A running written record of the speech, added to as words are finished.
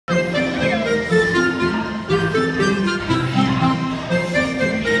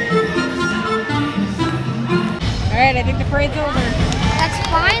parade's over. That's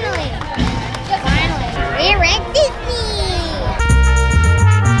finally. We're at Disney.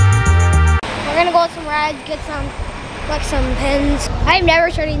 We're gonna go on some rides, get some, like some pins. I've never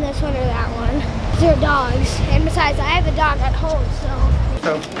started this one or that one. They're dogs, and besides, I have a dog at home, so.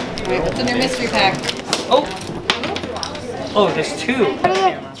 Alright, what's in your mystery pack? Oh! Oh, there's two.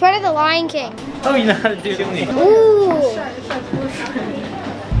 It's part of the Lion King. Oh, you know how to do it. Ooh! It's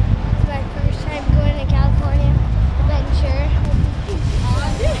my first time going to California Adventure.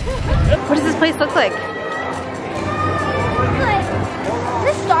 What does this place look like? Is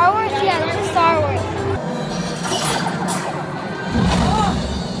this Star Wars? Yeah, this is Star Wars.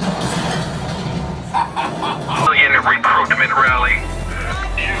 Recruitment rally.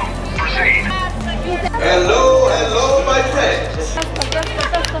 You proceed. Hello, hello, my friends.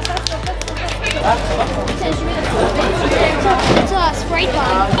 It's a Sprite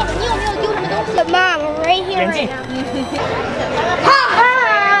bomb. But Mom, we're right here right now.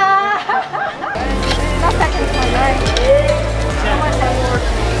 That's second one, right?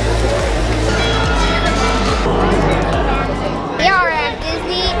 We are at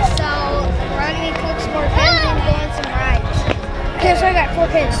Disney, so we're going to cook some more pins and go on some rides. Okay, so I got 4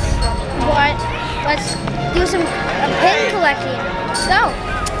 pins. But let's do some pin collecting. So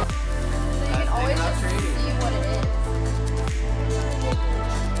You can always just see what it is.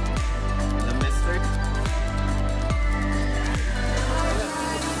 The mystery.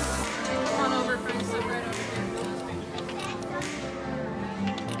 Come on over, friends. Sit right over here.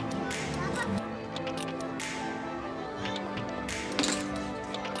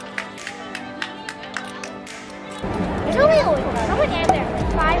 there's only someone had there,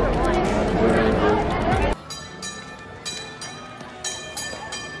 like 5 or 1.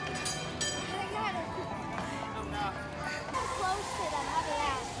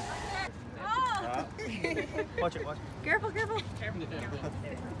 Watch it, watch it. Careful, careful.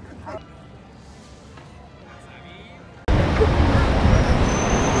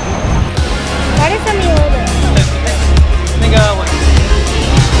 Why does somebody